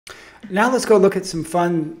Now let's go look at some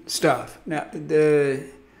fun stuff. Now the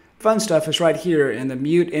fun stuff is right here in the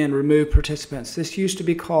mute and remove participants. This used to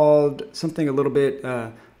be called something a little bit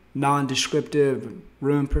non-descriptive,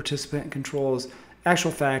 room participant controls.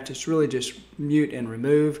 Actual fact, it's really just mute and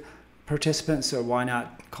remove participants, so why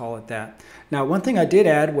not call it that? Now, one thing I did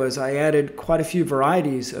add was I added quite a few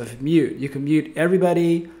varieties of mute. You can mute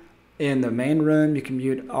everybody in the main room. You can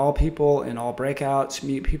mute all people in all breakouts,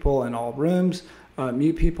 mute people in all rooms,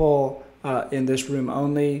 mute people in this room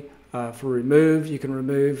only. For remove, you can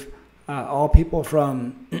remove all people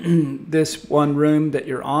from this one room that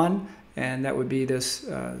you're on, and that would be this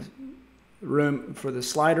room for the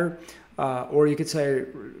slider. Or you could say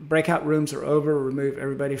breakout rooms are over, remove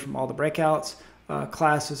everybody from all the breakouts.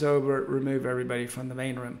 Class is over, remove everybody from the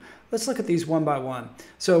main room. Let's look at these one by one.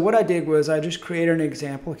 So what I did was I just created an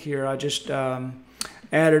example here. I just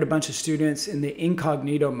added a bunch of students in the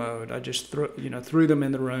incognito mode. I just threw them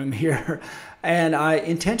in the room here, and I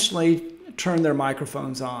intentionally turned their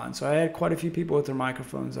microphones on. So I had quite a few people with their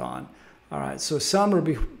microphones on. All right, so some are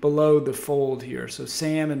below the fold here. So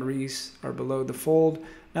Sam and Reese are below the fold.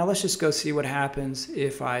 Now let's just go see what happens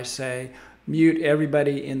if I say mute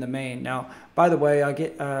everybody in the main. Now, by the way, I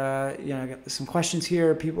get I got some questions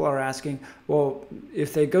here. People are asking, well,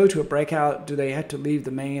 if they go to a breakout, do they have to leave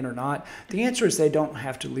the main or not? The answer is they don't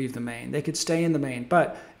have to leave the main. They could stay in the main,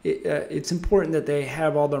 but it's important that they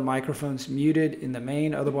have all their microphones muted in the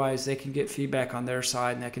main. Otherwise, they can get feedback on their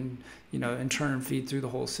side, and that can, in turn feed through the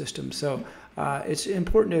whole system. So it's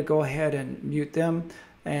important to go ahead and mute them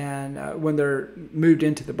and when they're moved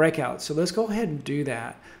into the breakout. So let's go ahead and do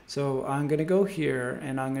that. So I'm going to go here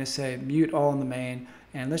and I'm going to say mute all in the main,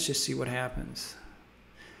 and let's just see what happens.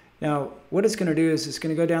 Now what it's going to do is it's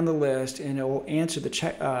going to go down the list and it will answer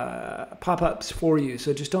the pop-ups for you.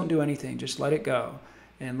 So just don't do anything, just let it go,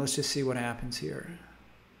 and let's just see what happens here.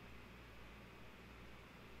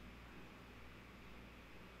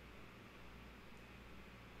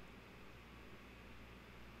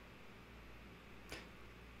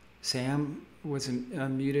 Sam was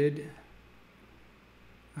unmuted.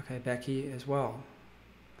 Okay, Becky as well.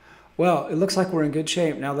 Well, it looks like we're in good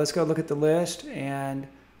shape. Now let's go look at the list, and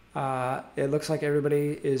it looks like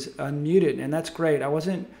everybody is unmuted, and that's great. I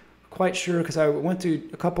wasn't quite sure because I went through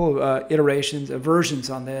a couple of versions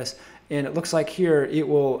on this, and it looks like here it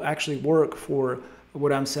will actually work for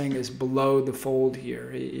what I'm saying is below the fold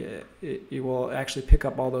here. It will actually pick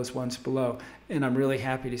up all those ones below, and I'm really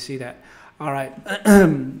happy to see that. All right,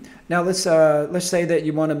 now let's say that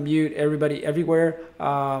you want to mute everybody everywhere.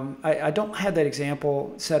 I don't have that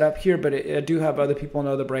example set up here, but I do have other people in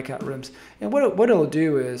other breakout rooms. And what it'll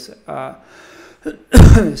do is,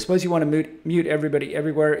 suppose you want to mute everybody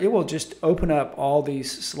everywhere, it will just open up all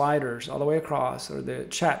these sliders all the way across, or the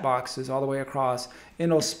chat boxes all the way across, and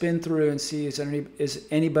it'll spin through and see is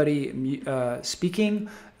anybody speaking.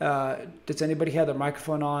 Does anybody have their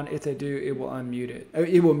microphone on? If they do, it will unmute it.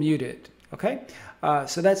 It will mute it. Okay,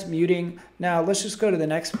 so that's muting. Now let's just go to the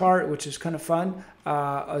next part, which is kind of fun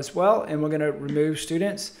as well, and we're going to remove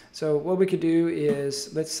students. So what we could do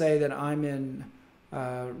is, let's say that I'm in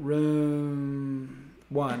room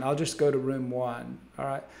 1. I'll just go to room 1. All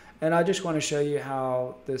right, and I just want to show you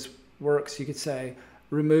how this works. You could say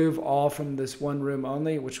remove all from this one room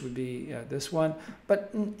only, which would be this one.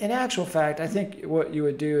 But in actual fact, I think what you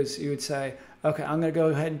would do is you would say, okay, I'm going to go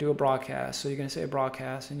ahead and do a broadcast. So you're going to say a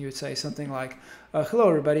broadcast, and you would say something like, hello,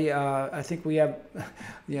 everybody. I think we have,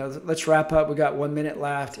 let's wrap up. We got 1 minute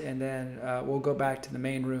left, and then we'll go back to the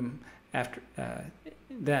main room after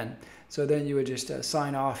then. So then you would just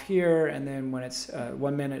sign off here, and then when it's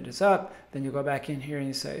 1 minute is up, then you go back in here and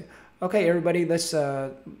you say, okay, everybody, let's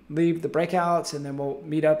leave the breakouts, and then we'll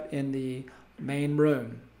meet up in the main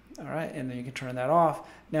room. All right, and then you can turn that off.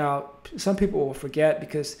 Now, some people will forget,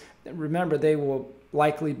 because remember, they will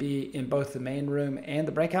likely be in both the main room and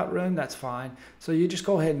the breakout room. That's fine. So you just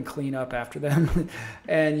go ahead and clean up after them,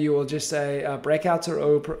 and you will just say breakouts are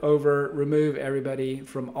over, remove everybody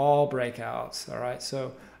from all breakouts. All right,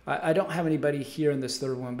 so I don't have anybody here in this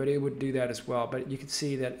third one, but it would do that as well. But you can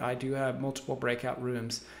see that I do have multiple breakout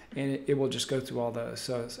rooms, and it will just go through all those.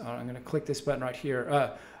 So I'm going to click this button right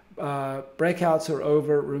here. Breakouts are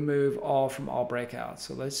over, remove all from all breakouts.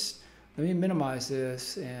 So let me minimize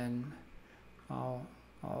this, and I'll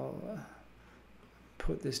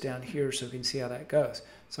put this down here so we can see how that goes.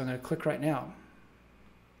 So I'm going to click right now.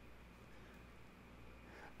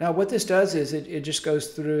 Now what this does is it just goes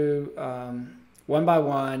through one by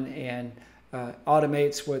one and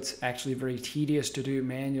automates what's actually very tedious to do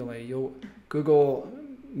manually. Google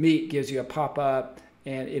Meet gives you a pop-up,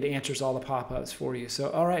 and it answers all the pop-ups for you. So,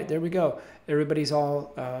 all right, there we go. Everybody's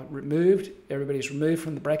all removed. Everybody's removed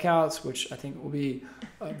from the breakouts, which I think will be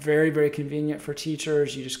very, very convenient for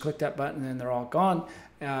teachers. You just click that button and they're all gone.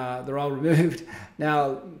 They're all removed.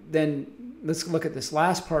 Now, then let's look at this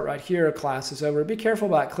last part right here. Class is over. Be careful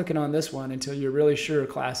about clicking on this one until you're really sure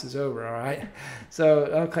class is over, all right? So,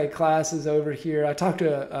 okay, class is over here. I talked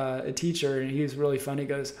to a teacher, and he was really funny. He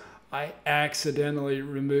goes, I accidentally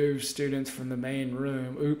removed students from the main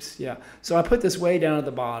room. Oops, yeah. So I put this way down at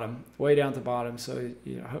the bottom, so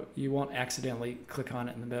you won't accidentally click on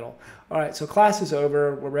it in the middle. All right, so class is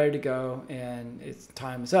over. We're ready to go, and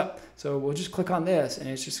time is up. So we'll just click on this, and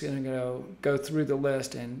it's just going to go through the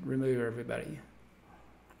list and remove everybody.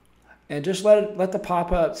 And just let the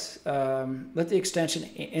pop-ups, let the extension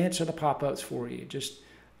answer the pop-ups for you. Just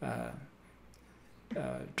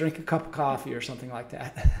drink a cup of coffee or something like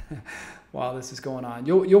that while this is going on.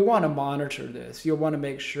 You'll want to monitor this. You'll want to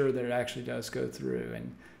make sure that it actually does go through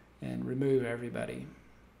and remove everybody.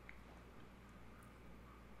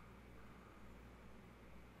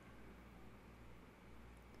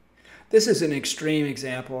 This is an extreme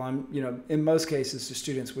example. In most cases, the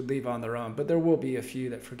students would leave on their own, but there will be a few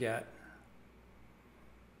that forget.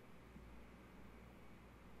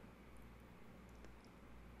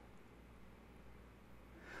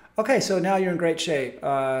 Okay, so now you're in great shape.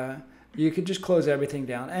 You could just close everything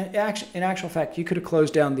down. And in actual fact, you could have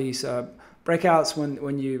closed down these breakouts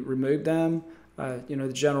when you removed them.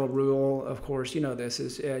 The general rule, of course, this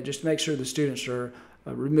is just make sure the students are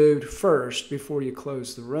removed first before you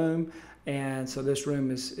close the room. And so this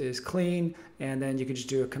room is clean, and then you can just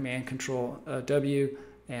do a Command Control W,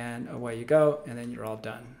 and away you go, and then you're all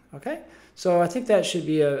done. Okay, so I think that should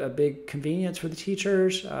be a big convenience for the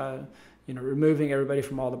teachers. Removing everybody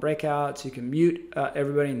from all the breakouts. You can mute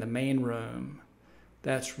everybody in the main room.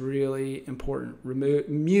 That's really important.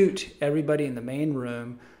 Mute everybody in the main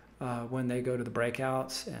room when they go to the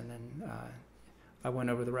breakouts, and then I went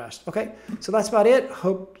over the rest. Okay, so that's about it.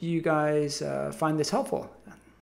 Hope you guys find this helpful.